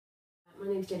My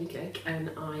name's Jenny Cook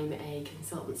and I'm a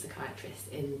consultant psychiatrist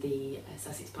in the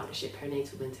Sussex Partnership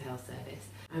Perinatal Mental Health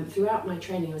Service. Throughout my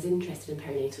training I was interested in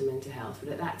perinatal mental health,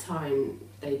 but at that time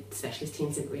the specialist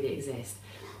teams didn't really exist.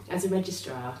 As a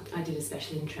registrar I did a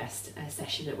special interest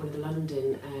session at one of the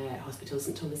London hospitals,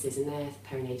 St Thomas's, in their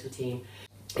perinatal team.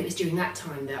 It was during that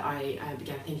time that I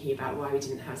began thinking about why we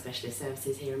didn't have specialist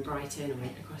services here in Brighton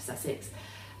or across Sussex.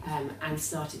 And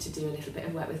started to do a little bit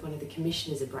of work with one of the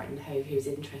commissioners of Brighton and Hove who was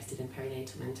interested in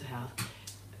perinatal mental health.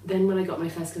 Then when I got my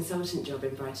first consultant job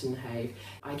in Brighton and Hove,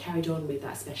 I carried on with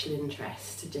that special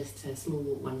interest, just a small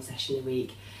one session a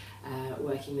week,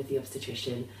 working with the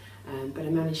obstetrician. But I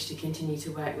managed to continue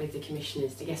to work with the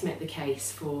commissioners to make the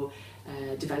case for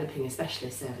developing a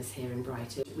specialist service here in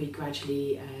Brighton. We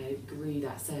gradually grew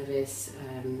that service,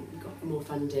 got more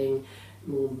funding,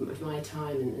 more of my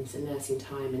time and some nursing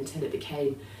time, until it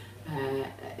became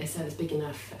a service big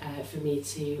enough for me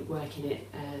to work in it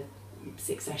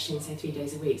 6 sessions, so 3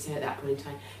 days a week. So at that point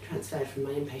I transferred from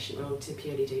my inpatient role to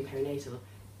purely doing perinatal.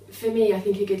 For me, I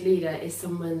think a good leader is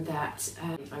someone that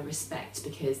I respect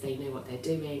because they know what they're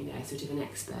doing, they're sort of an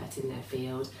expert in their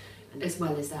field. And as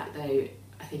well as that though,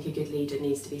 I think a good leader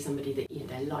needs to be somebody that,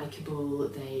 they're likeable,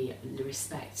 they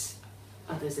respect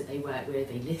others that they work with,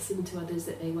 they listen to others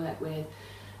that they work with,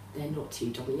 they're not too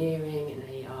domineering and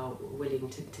they are willing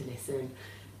to listen.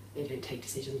 They don't take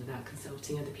decisions without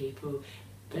consulting other people,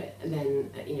 but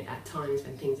then at times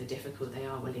when things are difficult they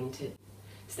are willing to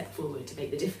step forward to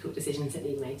make the difficult decisions that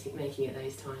need making at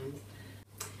those times.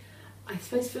 I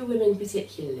suppose for women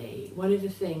particularly, one of the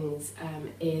things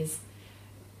is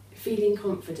feeling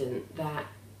confident that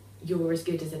you're as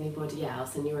good as anybody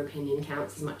else and your opinion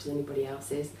counts as much as anybody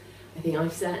else's. I think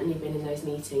I've certainly been in those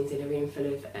meetings in a room full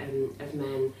of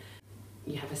men.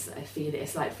 You have a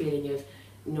slight feeling of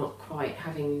not quite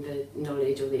having the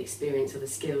knowledge or the experience or the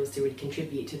skills to really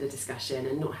contribute to the discussion,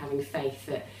 and not having faith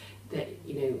that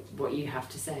what you have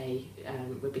to say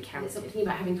would be counted. It's something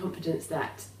about having confidence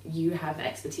that you have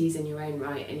expertise in your own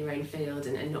right, in your own field,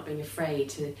 and not being afraid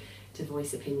to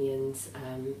voice opinions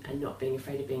and not being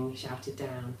afraid of being shouted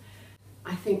down.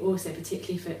 I think also,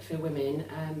 particularly for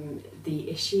women, the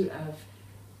issue of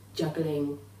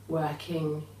juggling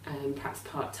working perhaps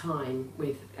part-time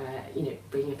with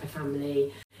bringing up a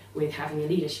family, with having a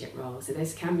leadership role. So there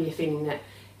can be a feeling that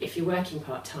if you're working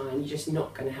part-time you're just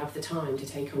not going to have the time to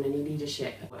take on any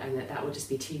leadership, and that will just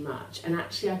be too much. And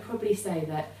actually I'd probably say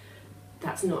that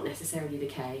that's not necessarily the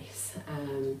case,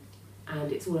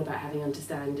 and it's all about having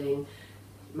understanding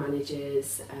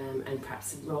managers and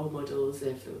perhaps role models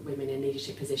of women in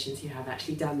leadership positions who have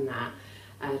actually done that,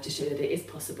 to show that it is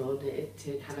possible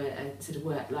to have a sort of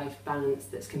work-life balance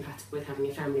that's compatible with having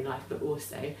a family life, but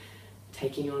also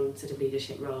taking on sort of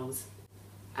leadership roles.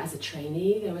 As a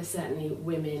trainee there were certainly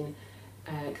women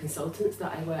consultants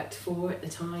that I worked for at the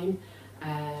time.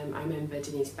 I remember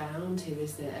Denise Bound, who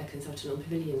was a consultant on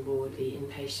Pavilion Ward, the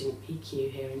inpatient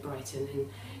PQ here in Brighton, and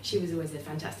she was always a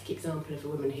fantastic example of a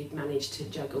woman who'd managed to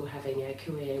juggle having a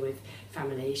career with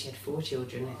family. She had 4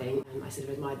 children, I think. I sort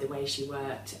of admired the way she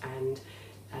worked and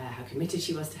how committed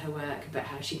she was to her work, but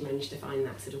how she'd managed to find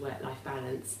that sort of work-life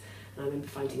balance, and I remember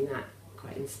finding that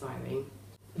quite inspiring.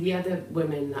 The other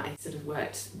woman that I sort of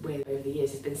worked with over the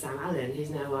years has been Sam Allen, who's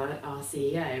now our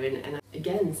CEO, and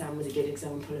again Sam was a good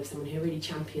example of someone who really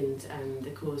championed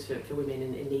the cause for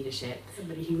women in leadership,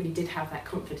 somebody who really did have that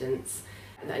confidence.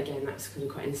 That was kind of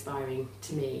quite inspiring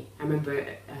to me. I remember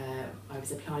I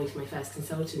was applying for my first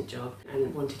consultant job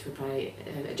and wanted to apply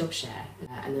a job share,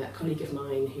 and a colleague of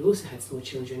mine who also had small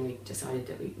children, we decided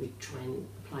that we'd try and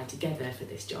apply together for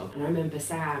this job. And I remember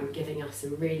Sam giving us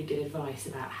some really good advice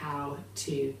about how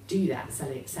to do that,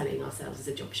 selling ourselves as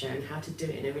a job share, and how to do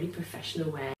it in a really professional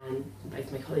way. And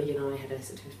both my colleague and I had a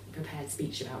sort of prepared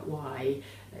speech about why,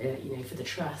 for the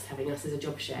trust, having us as a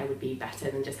job share would be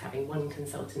better than just having one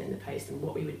consultant in the post, and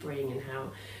what we would bring and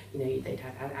how, they'd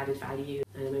have added value.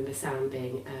 And I remember Sam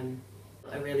being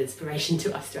a real inspiration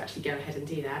to us to actually go ahead and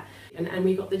do that. And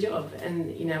we got the job,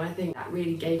 and I think that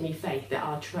really gave me faith that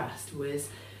our trust was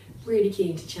really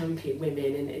keen to champion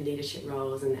women in leadership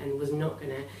roles, and was not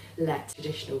going to let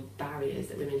traditional barriers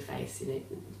that women face,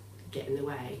 get in the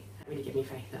way. That really gave me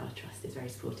faith that our trust is very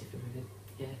supportive of women.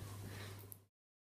 Yeah.